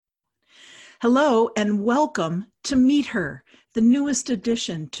Hello and welcome to Meet Her, the newest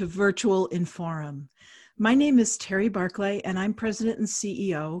addition to Virtual Inforum. My name is Terry Barclay and I'm President and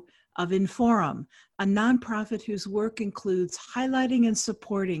CEO of Inforum, a nonprofit whose work includes highlighting and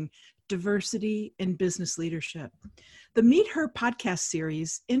supporting diversity in business leadership. The Meet Her podcast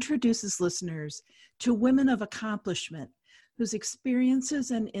series introduces listeners to women of accomplishment whose experiences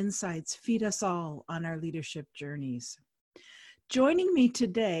and insights feed us all on our leadership journeys. Joining me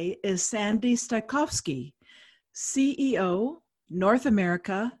today is Sandy Stajkovski, CEO, North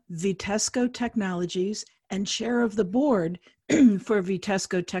America, Vitesco Technologies, and Chair of the Board for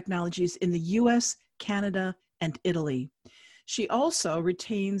Vitesco Technologies in the US, Canada, and Italy. She also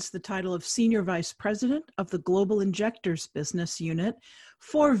retains the title of Senior Vice President of the Global Injectors Business Unit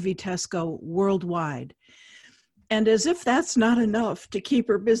for Vitesco worldwide. And as if that's not enough to keep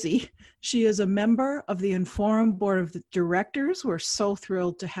her busy, she is a member of the Inforum Board of Directors. We're so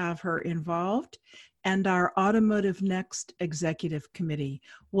thrilled to have her involved, and our Automotive Next Executive Committee.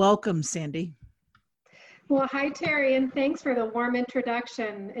 Welcome, Sandy. Well, hi, Terry, and thanks for the warm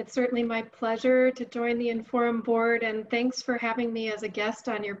introduction. It's certainly my pleasure to join the Inforum Board, and thanks for having me as a guest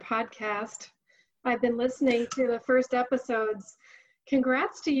on your podcast. I've been listening to the first episodes.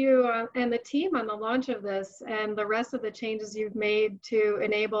 Congrats to you and the team on the launch of this and the rest of the changes you've made to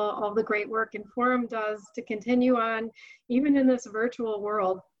enable all the great work Inforum does to continue on, even in this virtual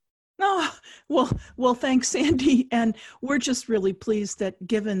world. Oh, well, thanks, Sandy. And we're just really pleased that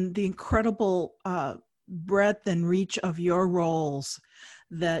given the incredible breadth and reach of your roles,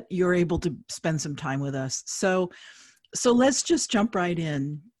 that you're able to spend some time with us. So let's just jump right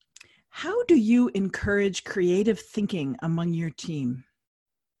in. How do you encourage creative thinking among your team?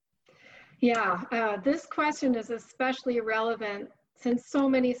 Yeah, this question is especially relevant since so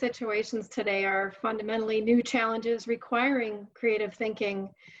many situations today are fundamentally new challenges requiring creative thinking.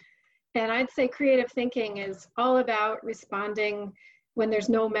 And I'd say creative thinking is all about responding when there's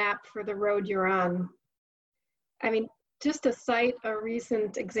no map for the road you're on. I mean, just to cite a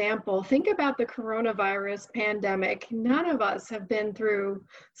recent example, think about the coronavirus pandemic. None of us have been through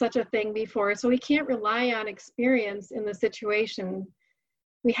such a thing before, so we can't rely on experience in the situation.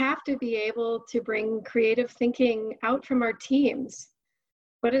 We have to be able to bring creative thinking out from our teams.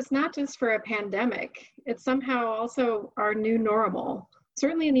 But it's not just for a pandemic, it's somehow also our new normal,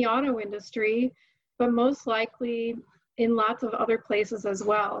 certainly in the auto industry, but most likely in lots of other places as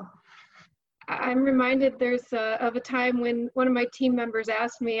well. I'm reminded of a time when one of my team members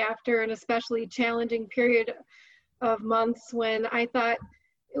asked me after an especially challenging period of months when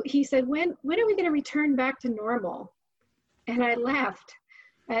he said, when are we going to return back to normal? And I laughed.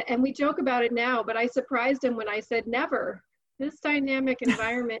 And we joke about it now, but I surprised him when I said, never. This dynamic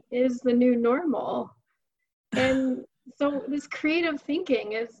environment is the new normal. And so this creative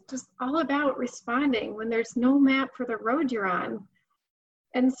thinking is just all about responding when there's no map for the road you're on.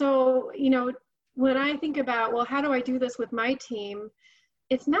 And so, when I think about, well, how do I do this with my team?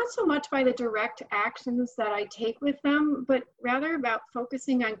 It's not so much by the direct actions that I take with them, but rather about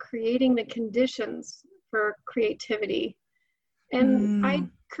focusing on creating the conditions for creativity. And I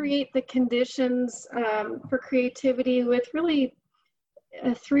create the conditions for creativity with really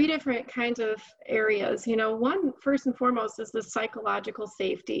three different kinds of areas. One, first and foremost, is the psychological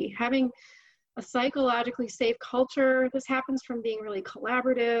safety. Having a psychologically safe culture. This happens from being really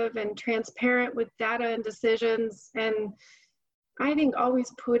collaborative and transparent with data and decisions. And I think always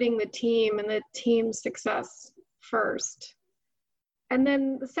putting the team and the team's success first. And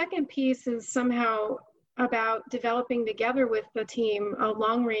then the second piece is somehow about developing together with the team a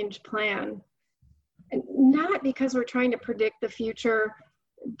long-range plan. And not because we're trying to predict the future,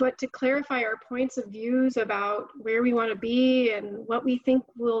 but to clarify our points of views about where we want to be and what we think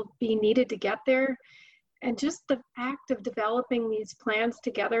will be needed to get there. And just the act of developing these plans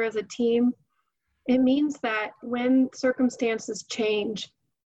together as a team, it means that when circumstances change,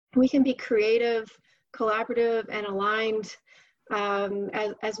 we can be creative, collaborative, and aligned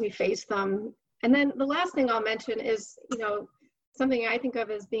as we face them. And then the last thing I'll mention is, something I think of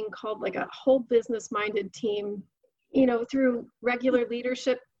as being called like a whole business-minded team. Through regular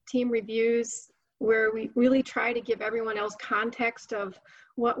leadership team reviews where we really try to give everyone else context of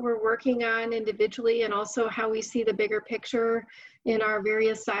what we're working on individually and also how we see the bigger picture in our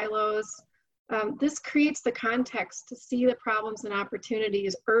various silos. This creates the context to see the problems and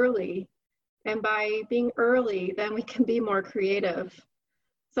opportunities early. And by being early, then we can be more creative.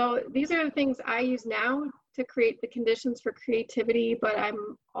 So these are the things I use now to create the conditions for creativity, but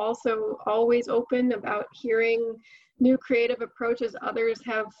I'm also always open about hearing new creative approaches others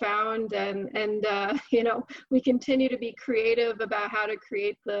have found, and we continue to be creative about how to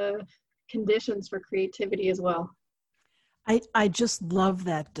create the conditions for creativity as well. I just love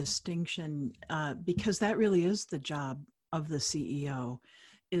that distinction because that really is the job of the CEO,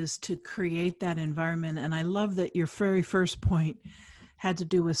 is to create that environment. And I love that your very first point had to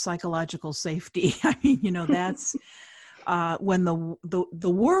do with psychological safety. I mean, that's when the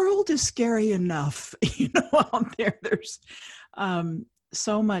world is scary enough, out there's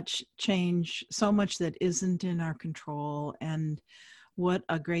so much change, so much that isn't in our control. And what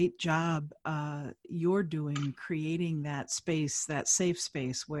a great job you're doing creating that space, that safe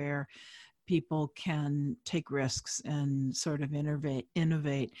space where people can take risks and sort of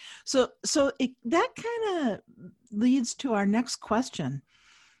innovate. So that kind of leads to our next question,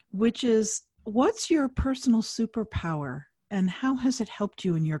 which is, what's your personal superpower and how has it helped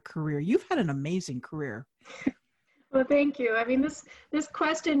you in your career? You've had an amazing career. Well, thank you. I mean, this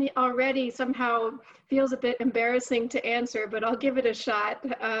question already somehow feels a bit embarrassing to answer, but I'll give it a shot.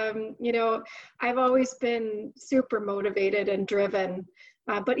 I've always been super motivated and driven,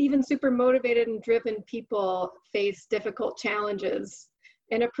 but even super motivated and driven people face difficult challenges.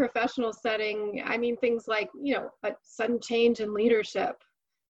 In a professional setting, I mean, things like, a sudden change in leadership,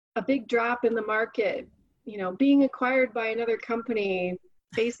 a big drop in the market, being acquired by another company,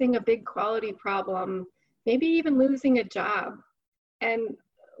 facing a big quality problem, maybe even losing a job. And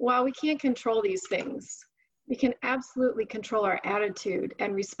while we can't control these things, we can absolutely control our attitude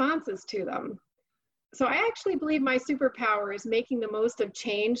and responses to them. So I actually believe my superpower is making the most of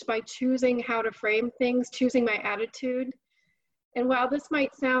change by choosing how to frame things, choosing my attitude. And while this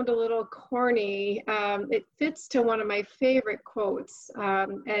might sound a little corny, it fits to one of my favorite quotes.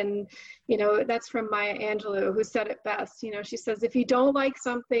 That's from Maya Angelou, who said it best. She says, if you don't like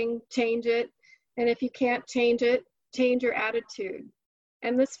something, change it. And if you can't change it, change your attitude.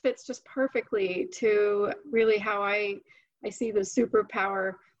 And this fits just perfectly to really how I see the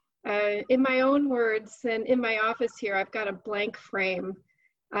superpower. In my own words, and in my office here, I've got a blank frame.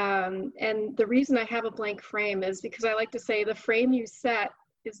 And the reason I have a blank frame is because I like to say the frame you set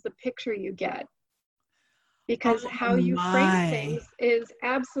is the picture you get. Because how you frame things is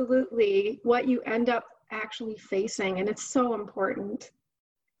absolutely what you end up actually facing. And it's so important.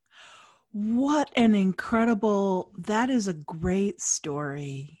 What an incredible, that is a great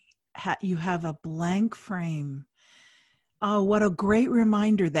story. You have a blank frame. Oh, what a great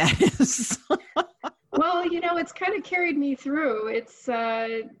reminder that is. Well, it's kind of carried me through. It's,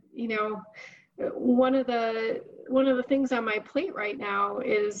 one of the things on my plate right now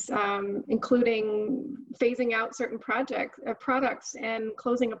is including phasing out certain products and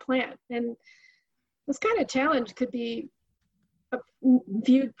closing a plant. And this kind of challenge could be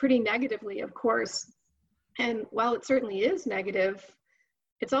viewed pretty negatively, of course. And while it certainly is negative,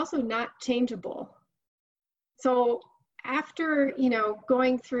 it's also not changeable. So after,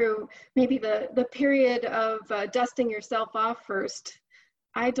 going through maybe the period of dusting yourself off first,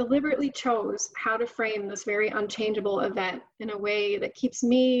 I deliberately chose how to frame this very unchangeable event in a way that keeps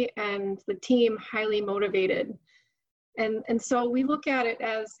me and the team highly motivated. And so we look at it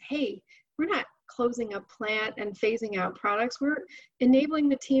as, hey, we're not closing a plant and phasing out products. We're enabling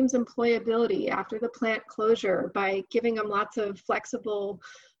the team's employability after the plant closure by giving them lots of flexible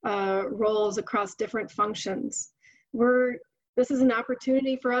roles across different functions. This is an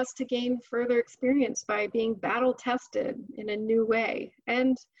opportunity for us to gain further experience by being battle tested in a new way.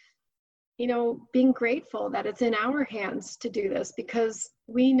 And, being grateful that it's in our hands to do this because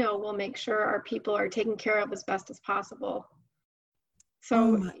we know we'll make sure our people are taken care of as best as possible.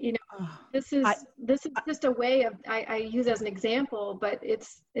 So, this is just a way of, I use as an example, but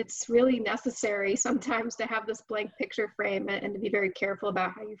it's really necessary sometimes to have this blank picture frame and to be very careful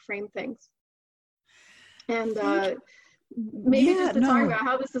about how you frame things. And maybe just to talk about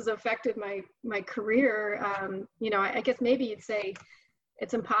how this has affected my career, I guess maybe you'd say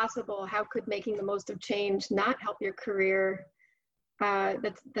it's impossible. How could making the most of change not help your career?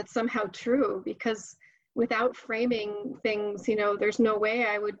 That's somehow true, because without framing things, there's no way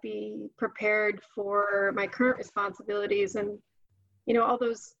I would be prepared for my current responsibilities. And, all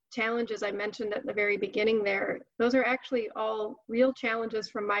those challenges I mentioned at the very beginning there, those are actually all real challenges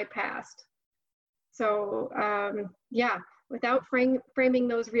from my past. So, without framing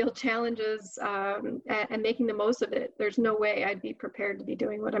those real challenges and making the most of it, there's no way I'd be prepared to be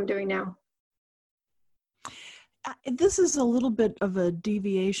doing what I'm doing now. This is a little bit of a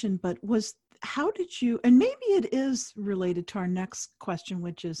deviation, but how did you, and maybe it is related to our next question,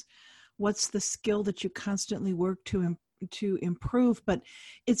 which is, what's the skill that you constantly work to improve? But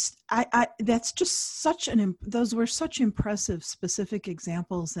that's just those were such impressive specific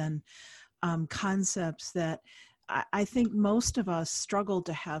examples and concepts that I think most of us struggle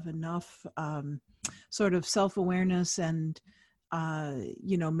to have enough sort of self-awareness and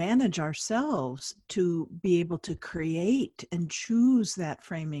manage ourselves to be able to create and choose that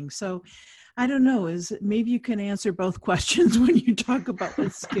framing. So I don't know, maybe you can answer both questions when you talk about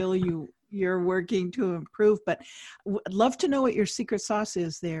what skill you're working to improve, but I'd love to know what your secret sauce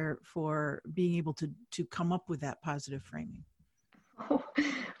is there for being able to come up with that positive framing.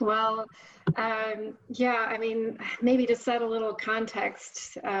 Well, yeah, I mean, maybe to set a little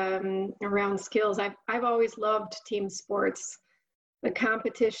context around skills, I've always loved team sports. The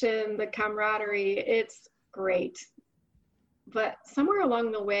competition, the camaraderie, it's great. But somewhere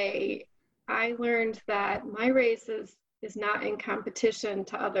along the way, I learned that my race is not in competition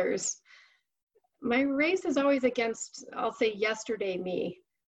to others. My race is always against, I'll say, yesterday me.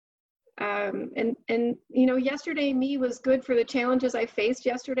 Yesterday me was good for the challenges I faced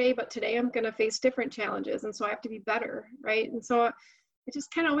yesterday, but today I'm going to face different challenges. And so I have to be better, right? And so I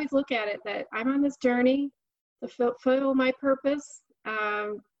just kind of always look at it that I'm on this journey to fulfill my purpose.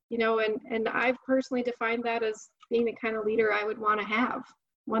 And I've personally defined that as being the kind of leader I would want to have,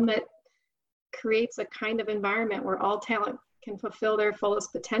 one that creates a kind of environment where all talent can fulfill their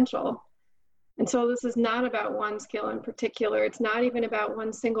fullest potential. And so this is not about one skill in particular. It's not even about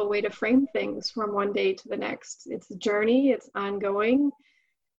one single way to frame things from one day to the next. It's a journey, it's ongoing.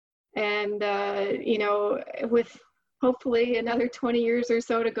 And, with hopefully another 20 years or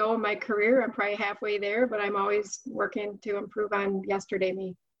so to go in my career, I'm probably halfway there, but I'm always working to improve on yesterday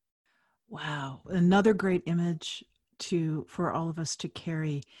me. Wow. Another great image for all of us to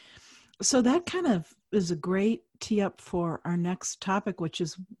carry. So that kind of is a great tee up for our next topic, which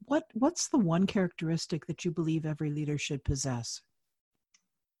is what's the one characteristic that you believe every leader should possess?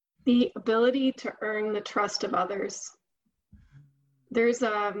 The ability to earn the trust of others. There's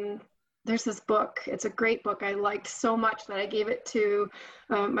this book. It's a great book. I liked so much that I gave it to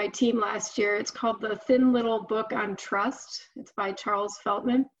my team last year. It's called The Thin Little Book on Trust. It's by Charles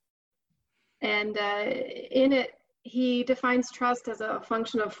Feltman. And in it, he defines trust as a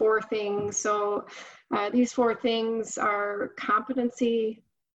function of four things. So these four things are competency,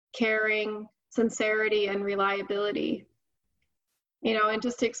 caring, sincerity, and reliability. And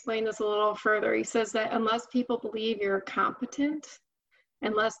just to explain this a little further, he says that unless people believe you're competent,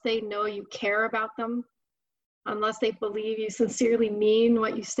 unless they know you care about them, unless they believe you sincerely mean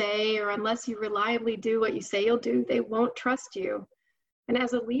what you say, or unless you reliably do what you say you'll do, they won't trust you. And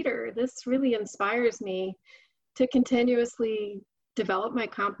as a leader, this really inspires me to continuously develop my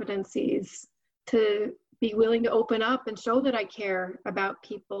competencies, to be willing to open up and show that I care about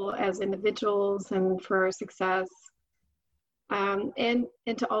people as individuals and for our success, and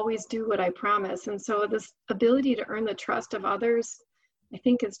to always do what I promise. And so this ability to earn the trust of others, I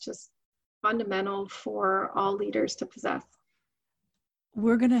think, is just fundamental for all leaders to possess.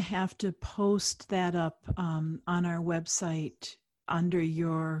 We're going to have to post that up on our website under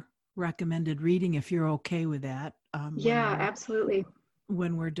your recommended reading, if you're okay with that. Yeah, absolutely.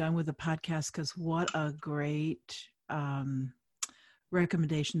 When we're done with the podcast, because what a great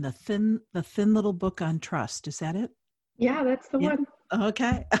recommendation. The thin little book on trust. Is that it? Yeah, that's the one.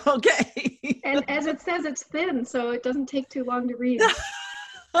 Okay. And as it says, it's thin, so it doesn't take too long to read.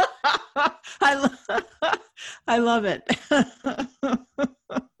 I love it.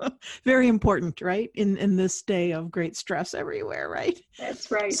 Very important, right? In this day of great stress everywhere, right? That's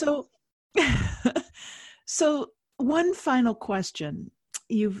right. So one final question.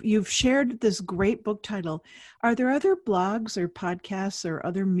 You've shared this great book title. Are there other blogs or podcasts or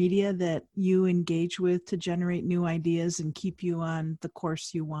other media that you engage with to generate new ideas and keep you on the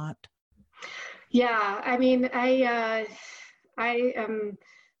course you want? Yeah, I mean, I am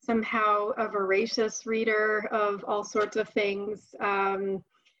somehow a voracious reader of all sorts of things.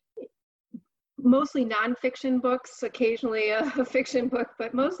 Mostly nonfiction books, occasionally a fiction book,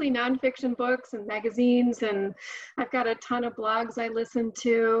 but mostly nonfiction books and magazines. And I've got a ton of blogs I listen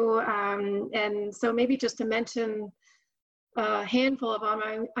to. And so maybe just to mention a handful of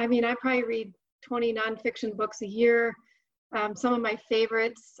them, I mean, I probably read 20 nonfiction books a year. Some of my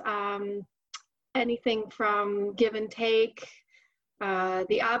favorites, anything from Give and Take,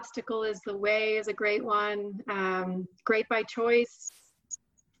 The Obstacle is the Way is a great one, Great by Choice.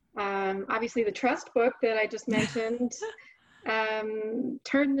 Obviously the Trust book that I just mentioned,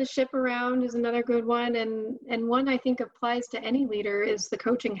 Turn the Ship Around is another good one, and one I think applies to any leader is The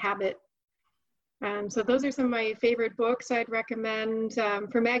Coaching Habit. So those are some of my favorite books I'd recommend.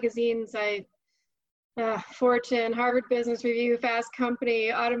 For magazines, Fortune, Harvard Business Review, Fast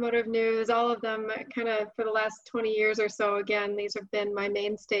Company, Automotive News, all of them kind of for the last 20 years or so. Again, these have been my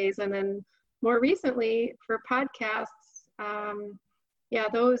mainstays. And then more recently for podcasts,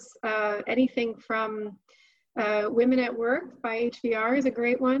 those anything from Women at Work by HBR is a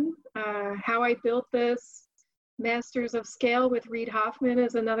great one. How I Built This, Masters of Scale with Reid Hoffman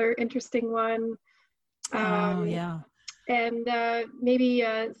is another interesting one. And maybe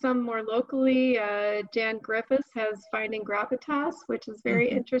some more locally, Jan Griffiths has Finding Gravitas, which is very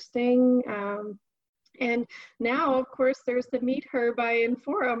interesting. And now, of course, there's the Meet Her by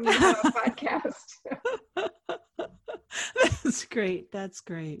Inforum podcast. That's great. That's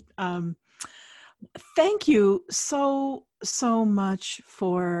great. Thank you so much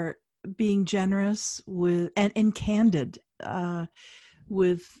for being generous with and candid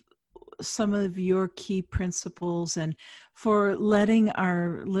with some of your key principles, and for letting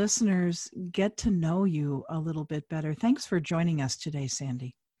our listeners get to know you a little bit better. Thanks for joining us today,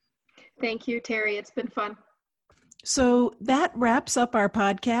 Sandy. Thank you, Terry. It's been fun. So that wraps up our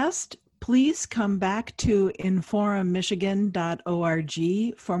podcast. Please come back to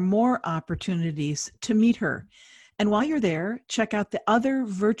inforummichigan.org for more opportunities to meet her. And while you're there, check out the other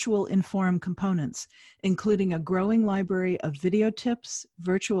virtual Inforum components, including a growing library of video tips,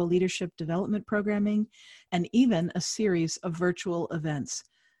 virtual leadership development programming, and even a series of virtual events.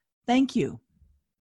 Thank you.